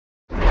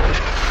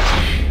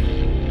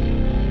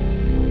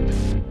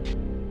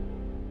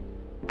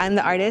I'm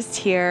the artist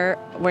here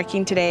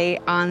working today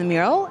on the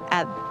mural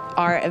at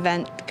our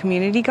event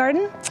community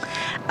garden.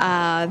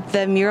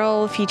 The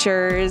mural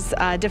features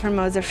different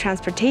modes of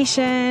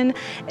transportation.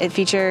 It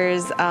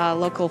features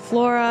local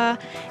flora,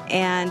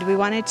 and we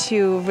wanted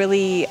to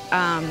really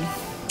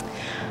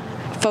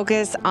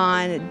focus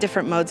on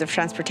different modes of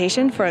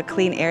transportation for a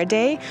clean air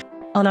day.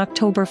 On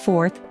October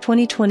 4th,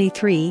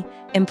 2023,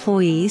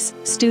 employees,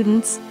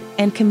 students,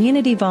 and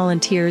community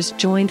volunteers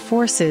joined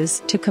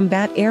forces to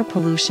combat air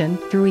pollution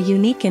through a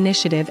unique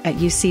initiative at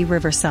UC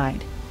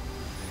Riverside.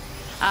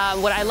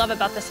 What I love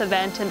about this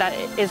event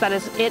is that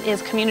it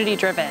is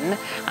community-driven,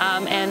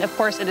 and of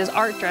course it is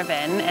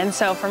art-driven. And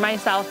so for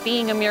myself,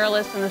 being a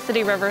muralist in the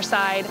city of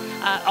Riverside,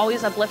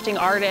 always uplifting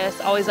artists,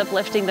 always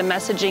uplifting the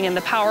messaging and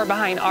the power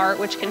behind art,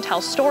 which can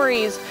tell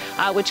stories,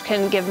 which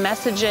can give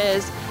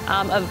messages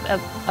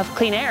of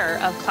clean air,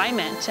 of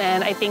climate.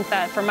 And I think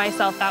that for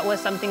myself, that was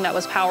something that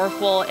was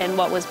powerful in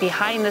what was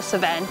behind this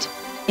event.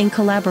 In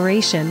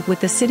collaboration with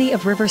the City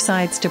of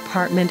Riverside's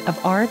Department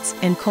of Arts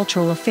and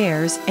Cultural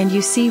Affairs and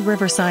UC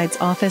Riverside's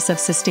Office of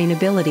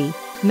Sustainability,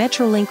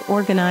 Metrolink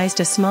organized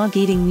a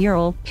smog-eating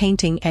mural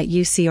painting at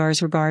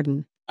UCR's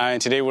garden. And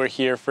today we're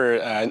here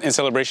in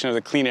celebration of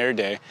the Clean Air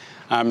Day.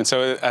 And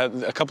so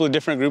a couple of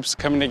different groups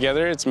coming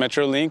together. It's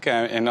Metrolink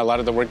and a lot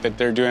of the work that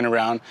they're doing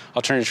around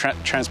alternative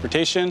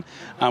transportation.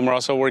 We're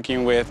also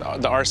working with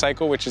the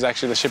R-Cycle, which is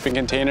actually the shipping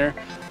container.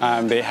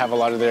 They have a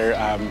lot of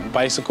their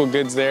bicycle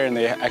goods there, and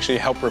they actually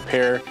help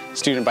repair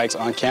student bikes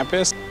on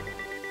campus.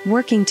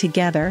 Working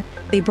together,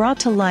 they brought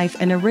to life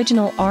an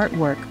original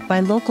artwork by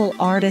local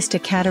artist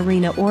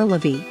Ekaterina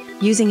Orlovie,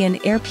 using an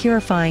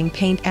air-purifying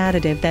paint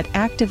additive that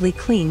actively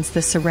cleans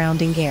the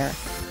surrounding air.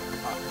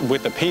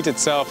 With the paint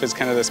itself is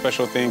kind of the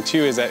special thing too,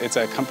 is that it's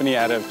a company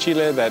out of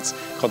Chile that's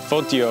called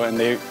Fotio, and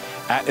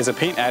it's a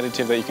paint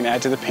additive that you can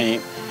add to the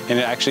paint, and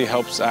it actually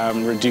helps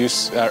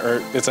reduce,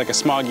 or it's like a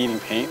smog-eating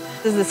paint.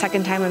 This is the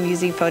second time I'm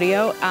using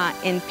Fotio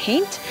in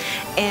paint,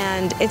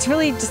 and it's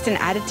really just an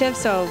additive,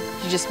 so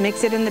you just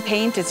mix it in the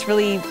paint. It's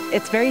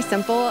very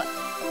simple.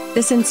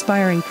 This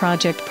inspiring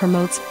project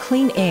promotes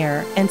clean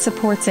air and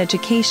supports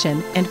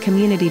education and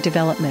community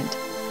development.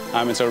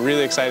 And so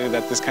really excited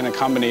that this kind of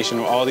combination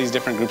of all these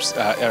different groups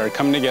are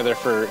coming together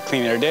for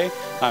Clean Air Day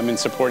and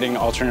supporting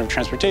alternative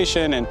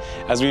transportation. And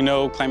as we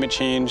know, climate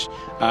change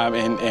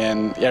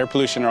and air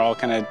pollution are all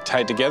kind of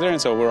tied together, and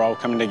so we're all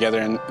coming together,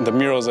 and the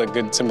mural is a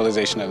good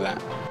symbolization of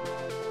that.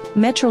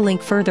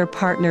 Metrolink further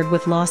partnered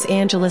with Los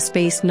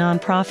Angeles-based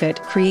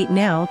nonprofit Create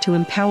Now to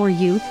empower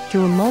youth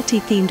through a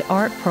multi-themed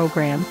art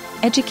program,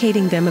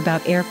 educating them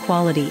about air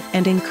quality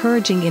and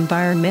encouraging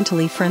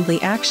environmentally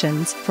friendly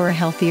actions for a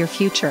healthier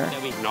future.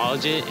 We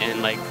acknowledge it,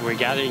 and we're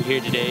gathering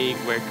here today,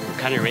 we're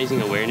kind of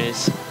raising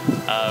awareness,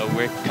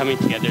 we're coming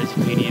together as a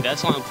community.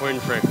 That's all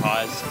important for a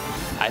cause.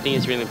 I think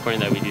it's really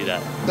important that we do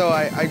that. So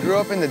I grew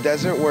up in the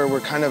desert where we're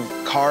kind of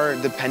car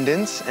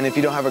dependent, and if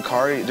you don't have a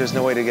car, there's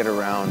no way to get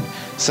around.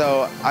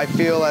 So I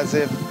feel as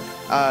if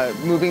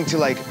moving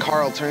to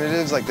car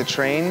alternatives like the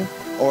train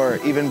or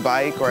even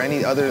bike or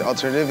any other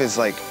alternative is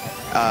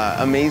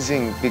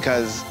amazing,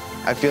 because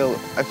I feel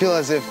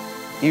as if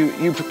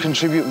you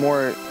contribute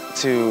more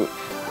to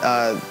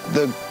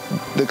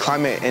the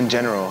climate in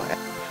general.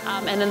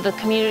 And then the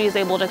community is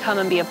able to come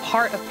and be a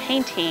part of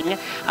painting.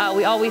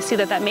 We always see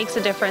that makes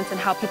a difference in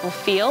how people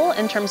feel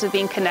in terms of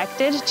being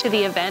connected to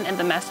the event and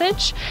the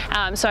message.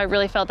 So I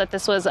really felt that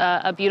this was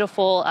a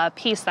beautiful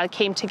piece that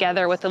came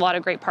together with a lot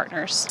of great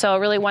partners. So I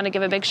really want to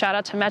give a big shout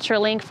out to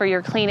Metrolink for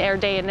your Clean Air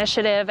Day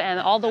initiative and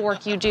all the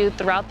work you do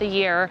throughout the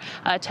year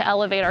to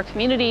elevate our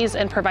communities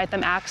and provide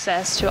them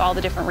access to all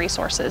the different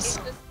resources.